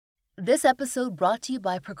This episode brought to you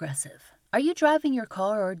by Progressive. Are you driving your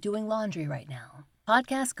car or doing laundry right now?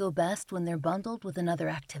 Podcasts go best when they're bundled with another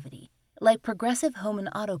activity, like Progressive Home and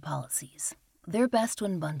Auto policies. They're best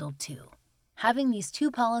when bundled too. Having these two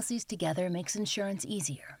policies together makes insurance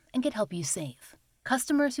easier and can help you save.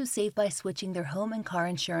 Customers who save by switching their home and car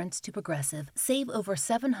insurance to Progressive save over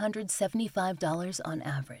 $775 on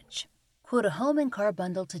average. Quote a home and car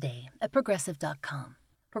bundle today at Progressive.com.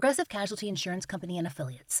 Progressive Casualty Insurance Company and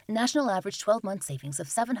Affiliates. National average 12-month savings of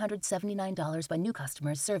 $779 by new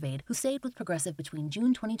customers surveyed who saved with Progressive between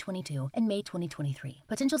June 2022 and May 2023.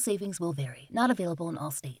 Potential savings will vary. Not available in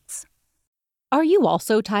all states. Are you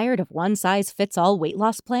also tired of one-size-fits-all weight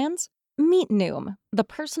loss plans? Meet Noom, the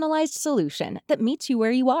personalized solution that meets you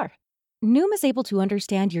where you are. Noom is able to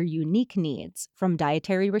understand your unique needs, from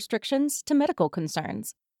dietary restrictions to medical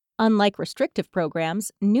concerns. Unlike restrictive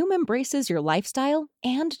programs, Noom embraces your lifestyle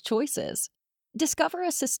and choices. Discover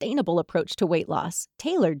a sustainable approach to weight loss,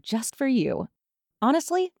 tailored just for you.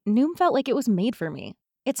 Honestly, Noom felt like it was made for me.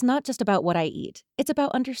 It's not just about what I eat, it's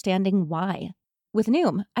about understanding why. With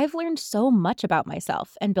Noom, I've learned so much about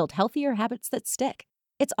myself and built healthier habits that stick.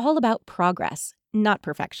 It's all about progress, not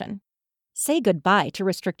perfection. Say goodbye to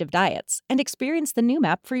restrictive diets and experience the Noom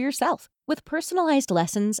app for yourself with personalized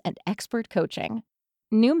lessons and expert coaching.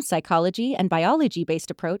 Noom's psychology and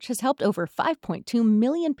biology-based approach has helped over 5.2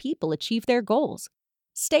 million people achieve their goals.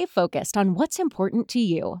 Stay focused on what's important to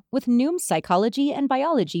you with Noom's psychology and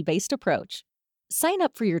biology-based approach. Sign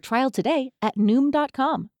up for your trial today at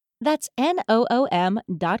Noom.com. That's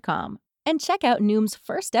Noom.com. And check out Noom's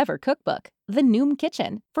first ever cookbook, The Noom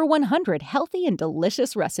Kitchen, for 100 healthy and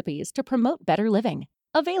delicious recipes to promote better living.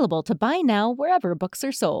 Available to buy now wherever books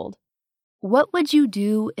are sold. What would you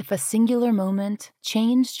do if a singular moment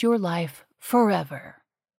changed your life forever?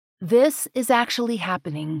 This Is Actually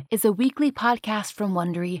Happening is a weekly podcast from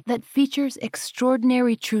Wondery that features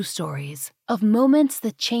extraordinary true stories of moments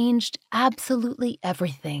that changed absolutely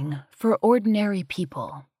everything for ordinary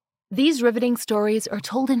people. These riveting stories are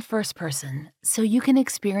told in first person, so you can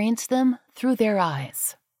experience them through their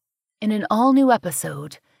eyes. In an all-new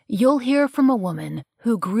episode, you'll hear from a woman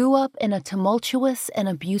who grew up in a tumultuous and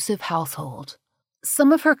abusive household.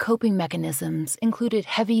 Some of her coping mechanisms included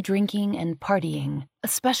heavy drinking and partying,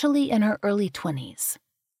 especially in her early 20s.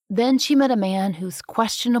 Then she met a man whose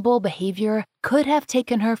questionable behavior could have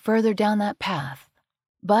taken her further down that path.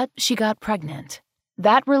 But she got pregnant.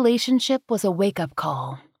 That relationship was a wake-up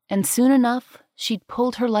call, and soon enough, she'd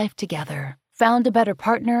pulled her life together, found a better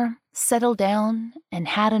partner, settled down, and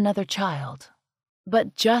had another child.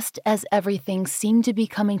 But just as everything seemed to be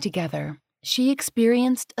coming together, she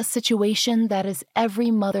experienced a situation that is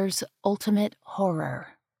every mother's ultimate horror.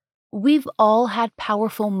 We've all had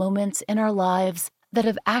powerful moments in our lives that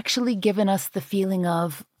have actually given us the feeling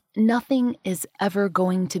of nothing is ever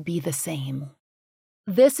going to be the same.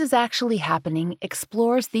 This Is Actually Happening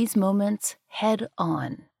explores these moments head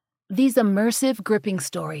on. These immersive, gripping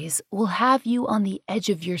stories will have you on the edge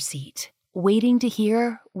of your seat, waiting to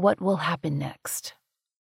hear what will happen next.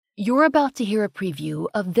 You're about to hear a preview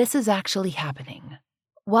of This Is Actually Happening.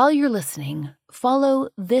 While you're listening, follow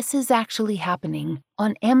This Is Actually Happening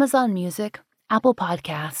on Amazon Music, Apple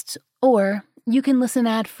Podcasts, or you can listen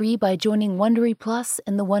ad-free by joining Wondery Plus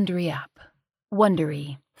in the Wondery app.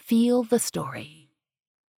 Wondery. Feel the story.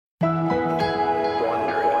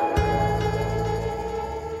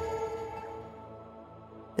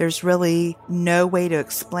 There's really no way to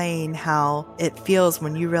explain how it feels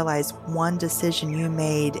when you realize one decision you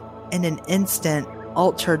made in an instant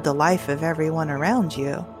altered the life of everyone around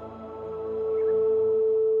you.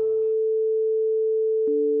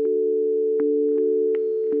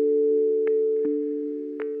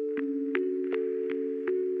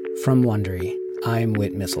 From Wondery, I'm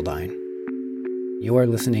Whit Missildine. You are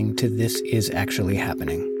listening to This Is Actually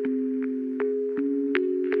Happening.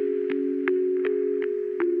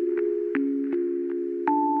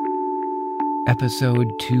 Episode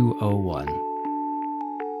 201.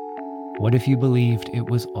 What if you believed it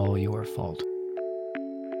was all your fault?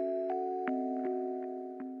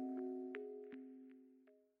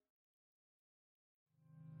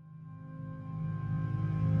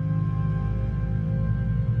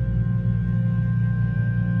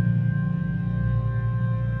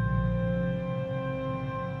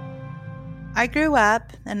 I grew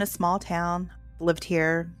up in a small town, lived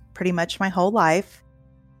here pretty much my whole life.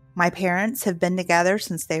 My parents have been together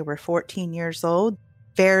since they were 14 years old.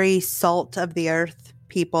 Very salt of the earth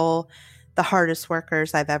people, the hardest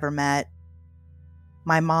workers I've ever met.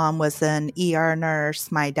 My mom was an ER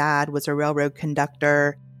nurse. My dad was a railroad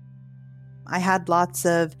conductor. I had lots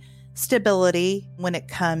of stability when it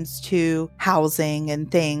comes to housing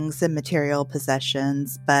and things and material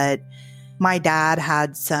possessions. But my dad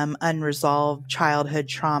had some unresolved childhood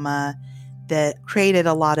trauma that created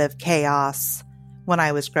a lot of chaos when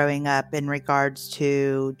I was growing up in regards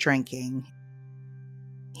to drinking.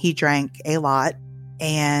 He drank a lot,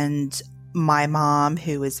 and my mom,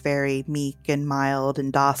 who was very meek and mild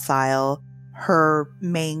and docile, her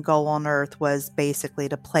main goal on earth was basically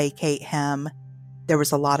to placate him. There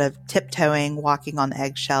was a lot of tiptoeing, walking on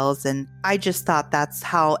eggshells, and I just thought that's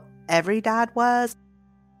how every dad was.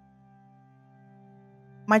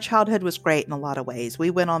 My childhood was great in a lot of ways. We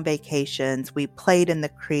went on vacations, we played in the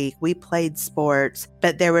creek, we played sports,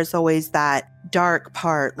 but there was always that dark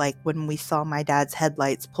part, like when we saw my dad's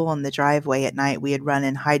headlights pull in the driveway at night, we'd run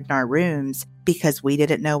and hide in our rooms because we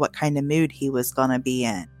didn't know what kind of mood he was going to be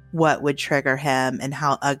in, what would trigger him, and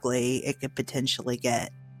how ugly it could potentially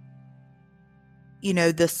get. You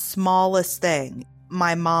know, the smallest thing,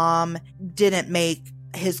 my mom didn't make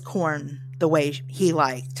his corn the way he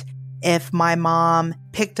liked. If my mom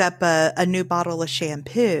picked up a new bottle of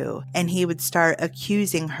shampoo and he would start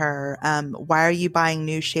accusing her, why are you buying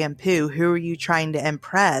new shampoo? Who are you trying to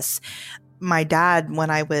impress? My dad, when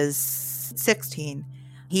I was 16,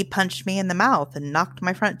 he punched me in the mouth and knocked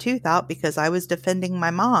my front tooth out because I was defending my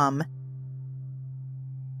mom.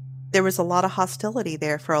 There was a lot of hostility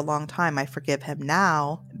there for a long time. I forgive him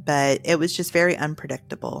now, but it was just very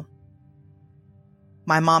unpredictable.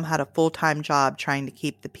 My mom had a full-time job trying to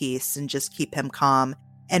keep the peace and just keep him calm.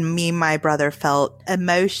 And me and my brother felt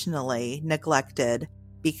emotionally neglected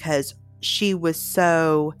because she was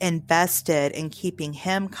so invested in keeping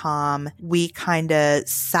him calm. We kind of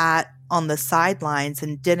sat on the sidelines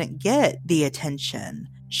and didn't get the attention.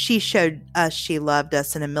 She showed us she loved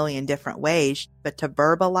us in a million different ways, but to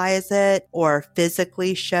verbalize it or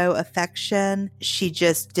physically show affection, she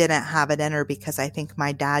just didn't have it in her because I think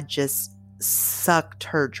my dad just sucked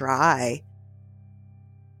her dry.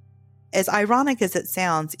 As ironic as it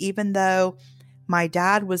sounds, even though my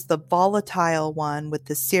dad was the volatile one with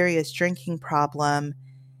the serious drinking problem,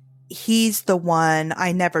 he's the one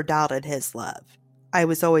I never doubted his love. I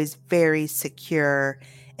was always very secure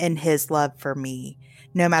in his love for me.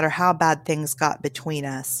 No matter how bad things got between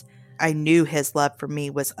us, I knew his love for me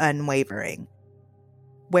was unwavering.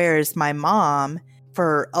 Whereas my mom,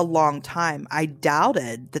 for a long time, I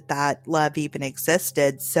doubted that love even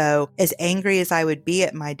existed. So as angry as I would be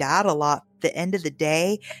at my dad a lot, at the end of the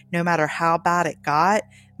day, no matter how bad it got,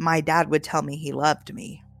 my dad would tell me he loved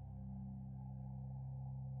me.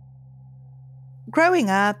 Growing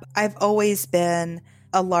up, I've always been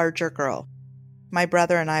a larger girl. My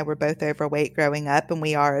brother and I were both overweight growing up, and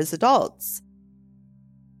we are as adults.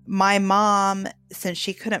 My mom, since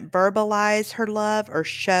she couldn't verbalize her love or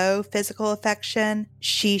show physical affection,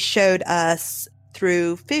 she showed us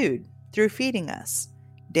through food, through feeding us.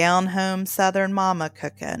 Down home Southern mama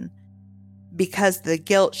cooking. Because the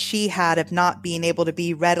guilt she had of not being able to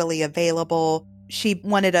be readily available, she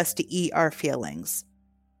wanted us to eat our feelings.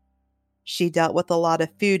 She dealt with a lot of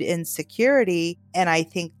food insecurity, and I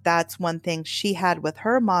think that's one thing she had with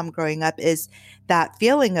her mom growing up is that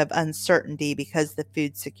feeling of uncertainty because the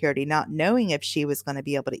food security, not knowing if she was going to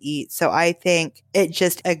be able to eat. So I think it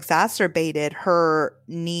just exacerbated her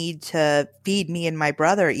need to feed me and my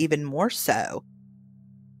brother even more so.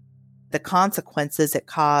 The consequences it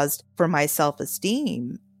caused for my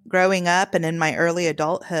self-esteem. Growing up and in my early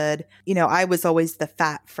adulthood, I was always the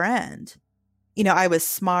fat friend. I was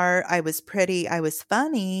smart, I was pretty, I was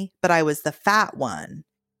funny, but I was the fat one.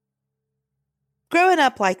 Growing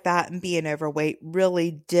up like that and being overweight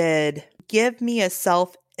really did give me a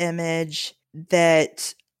self-image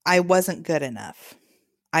that I wasn't good enough.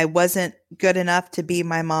 I wasn't good enough to be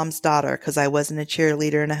my mom's daughter because I wasn't a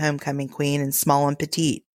cheerleader and a homecoming queen and small and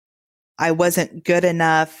petite. I wasn't good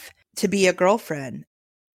enough to be a girlfriend.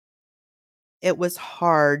 It was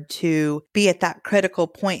hard to be at that critical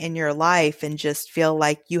point in your life and just feel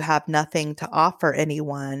like you have nothing to offer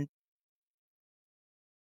anyone.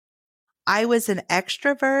 I was an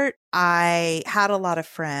extrovert. I had a lot of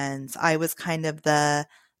friends. I was kind of the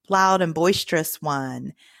loud and boisterous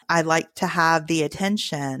one. I liked to have the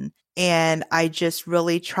attention. And I just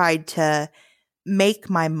really tried to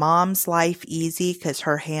make my mom's life easy because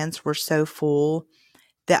her hands were so full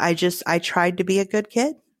that I tried to be a good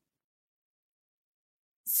kid.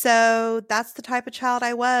 So that's the type of child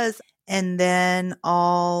I was. And then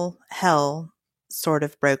all hell sort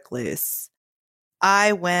of broke loose.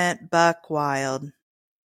 I went buck wild.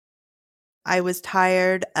 I was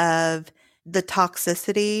tired of the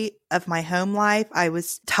toxicity of my home life. I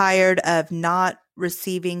was tired of not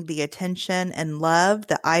receiving the attention and love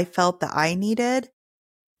that I felt that I needed,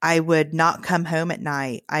 I would not come home at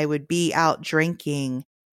night. I would be out drinking.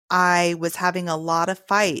 I was having a lot of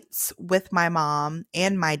fights with my mom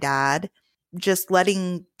and my dad, just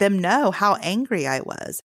letting them know how angry I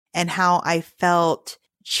was and how I felt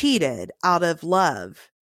cheated out of love.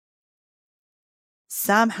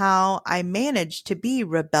 Somehow I managed to be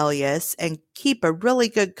rebellious and keep a really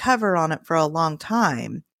good cover on it for a long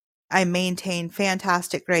time. I maintained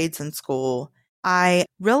fantastic grades in school. I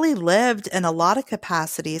really lived in a lot of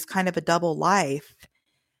capacities, kind of a double life.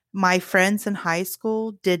 My friends in high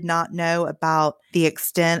school did not know about the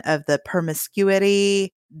extent of the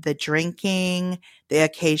promiscuity, the drinking, the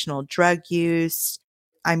occasional drug use.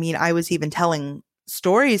 I mean, I was even telling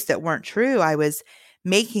stories that weren't true. I was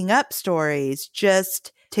making up stories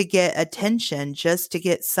just to get attention, just to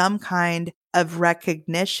get some kind of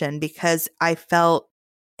recognition because I felt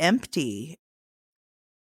empty.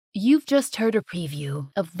 You've just heard a preview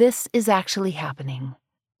of This Is Actually Happening.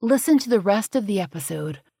 Listen to the rest of the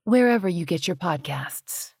episode wherever you get your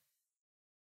podcasts.